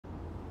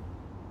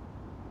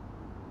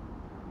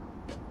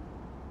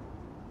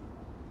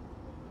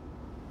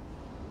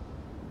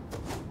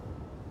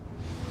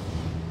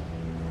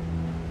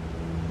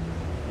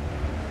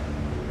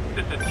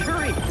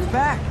you're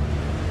back.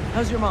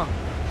 How's your mom?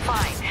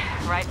 Fine.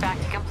 Right back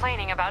to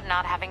complaining about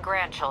not having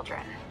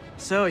grandchildren.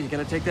 So, you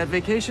gonna take that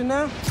vacation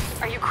now?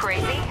 Are you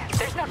crazy?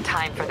 There's no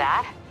time for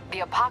that. The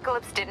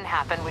apocalypse didn't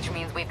happen, which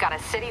means we've got a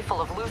city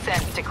full of loose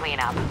ends to clean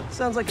up.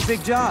 Sounds like a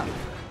big job,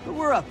 but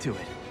we're up to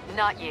it.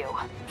 Not you.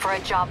 For a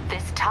job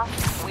this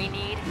tough, we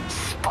need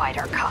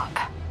Spider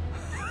Cop.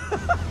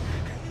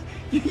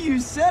 You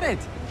said it!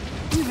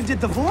 You even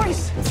did the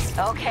voice!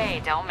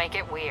 Okay, don't make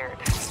it weird.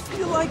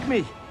 You like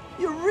me!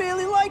 You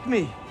really like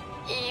me!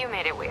 You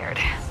made it weird.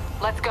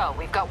 Let's go,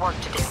 we've got work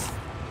to do.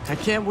 I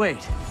can't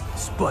wait.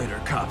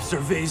 Spider Cop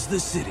surveys the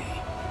city,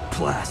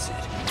 placid,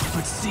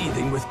 but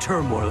seething with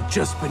turmoil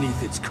just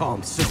beneath its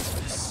calm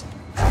surface.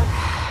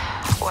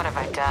 What have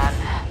I done?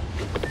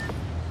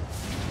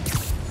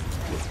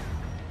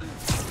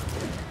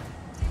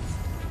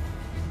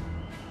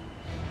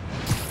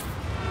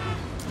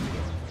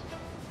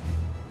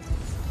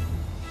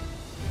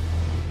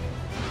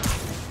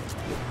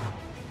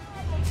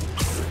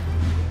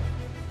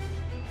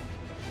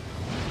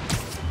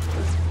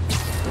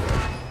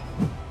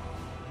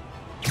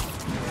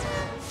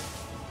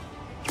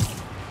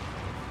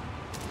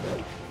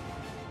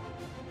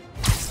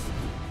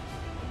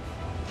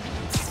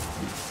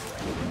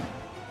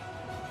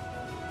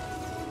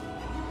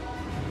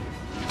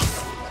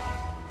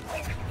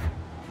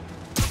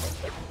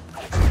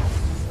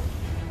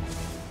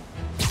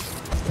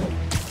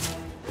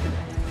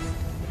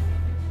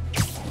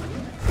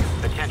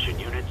 Attention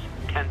units,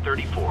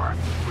 1034.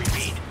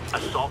 Repeat,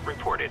 assault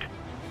reported.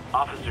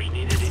 Officers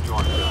needed in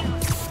Yorkville.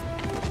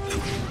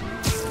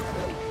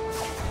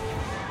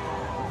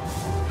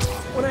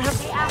 When I have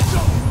the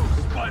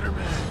asshole!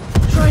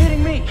 Spider-Man! Try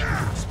hitting me!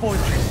 Spoiler,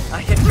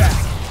 I hit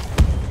back.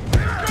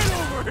 Get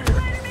over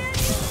here!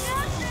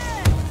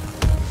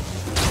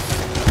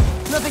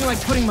 Nothing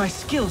like putting my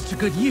skills to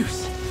good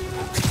use.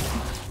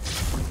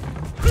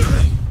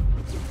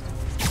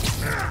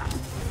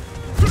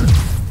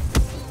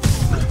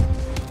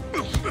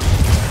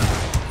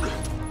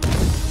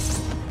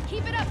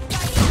 Keep it up,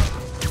 Spidey!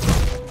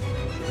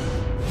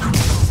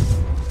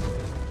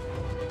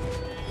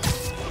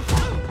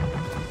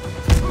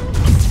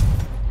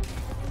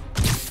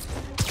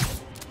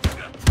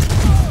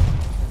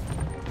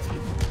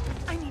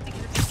 I need to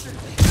get a picture of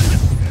this.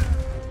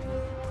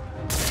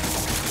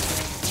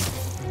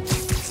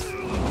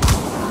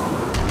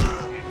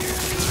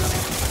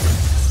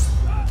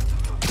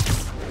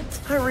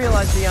 I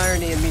realize the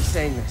irony in me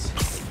saying this.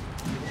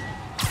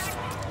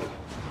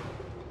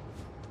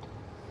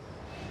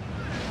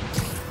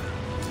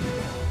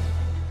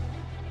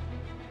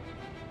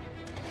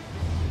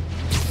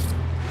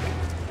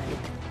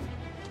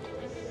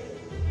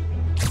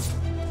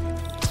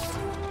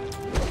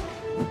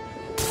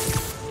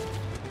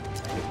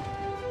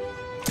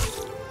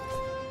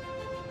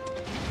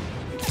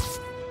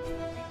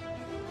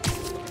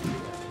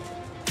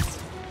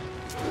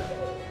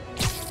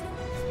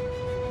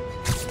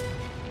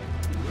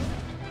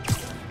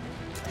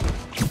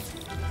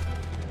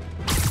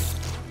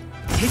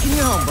 Taking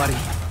you home, buddy.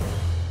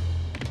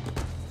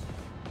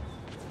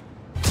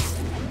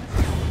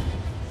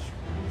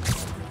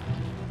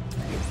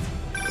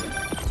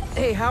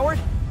 Hey, Howard.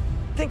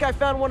 Think I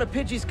found one of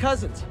Pidgey's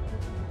cousins.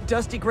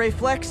 Dusty gray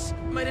flecks.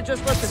 Might have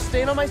just left a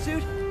stain on my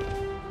suit.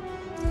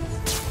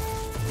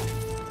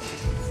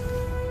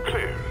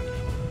 Clarence,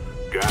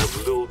 guy's a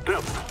little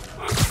devil,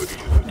 but he's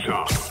a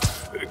charm.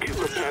 Give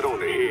him a pat on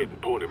the head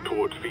and point him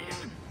towards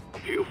Feast.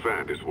 He'll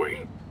find his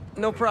way.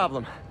 No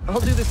problem.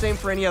 I'll do the same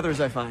for any others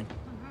I find.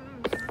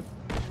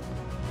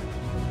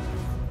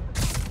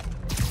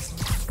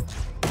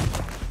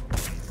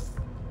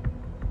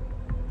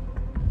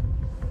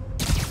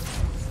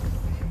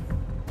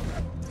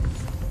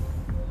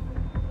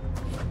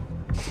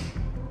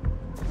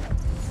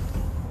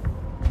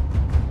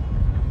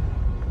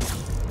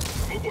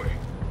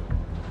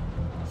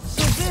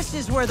 So this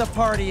is where the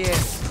party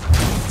is.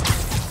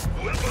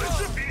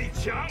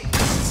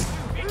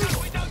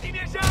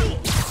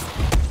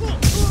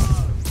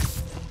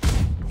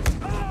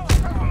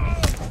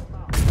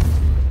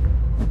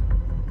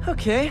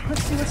 Okay,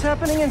 let's see what's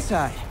happening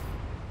inside.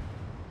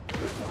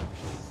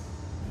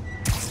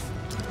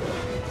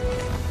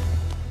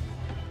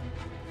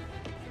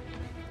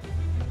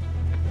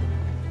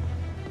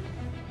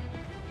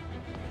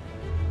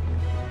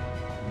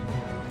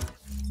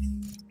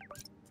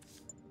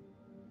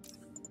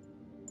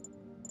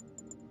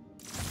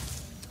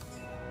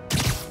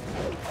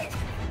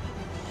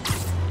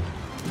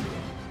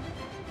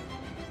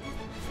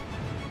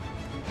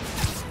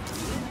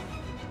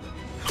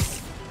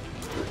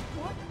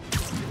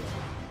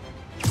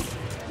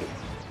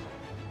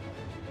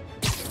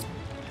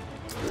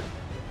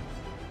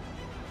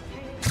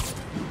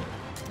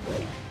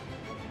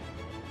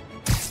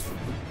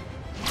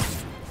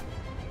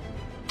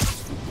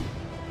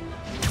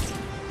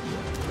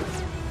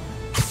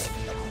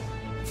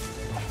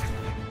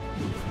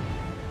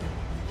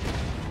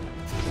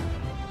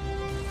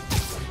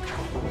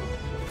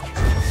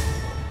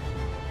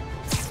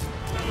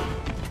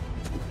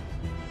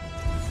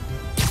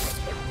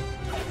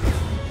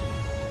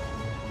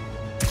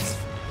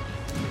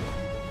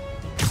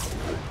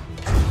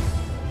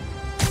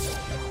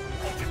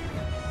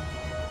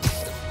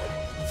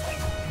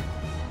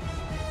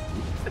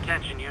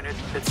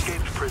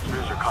 Escaped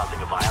prisoners are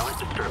causing a violent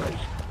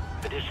disturbance.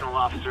 Additional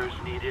officers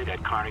needed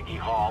at Carnegie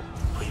Hall.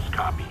 Please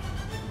copy.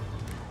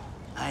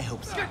 I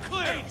hope so. Get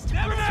clear!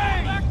 Never going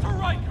back to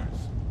Rikers!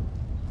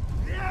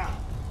 Yeah!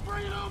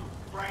 Freedom!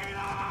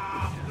 Freedom!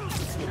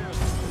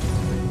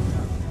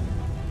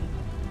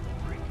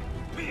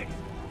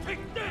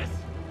 Take this!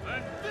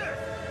 And this!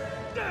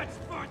 That's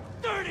for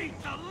 30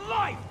 to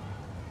life!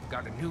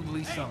 Got a new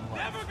lease on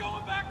life. Never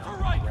going back to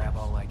Rikers! Grab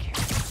all I can.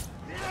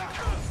 Yeah!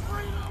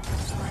 Freedom!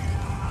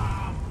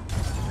 Freedom!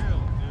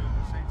 Chill, dude.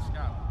 This ain't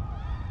Scout.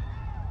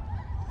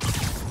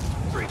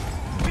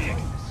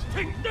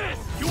 Take this!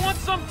 You want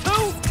some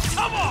too?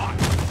 Come on!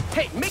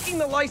 Hey, making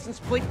the license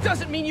plate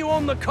doesn't mean you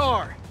own the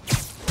car.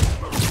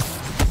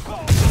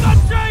 Not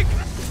Jake!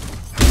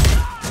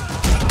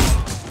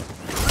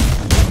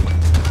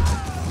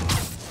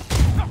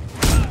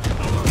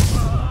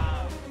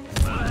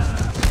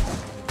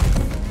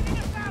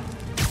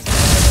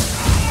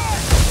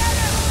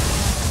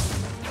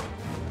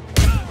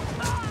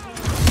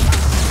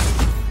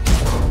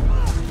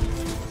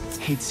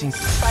 Hate seeing...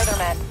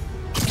 Spider-Man.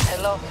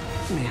 Hello.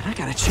 Man, I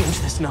gotta change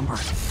this number.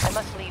 I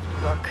must leave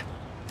New York.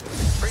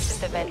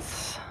 Recent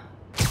events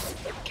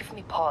give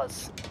me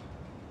pause.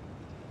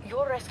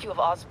 Your rescue of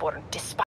Osborn, despite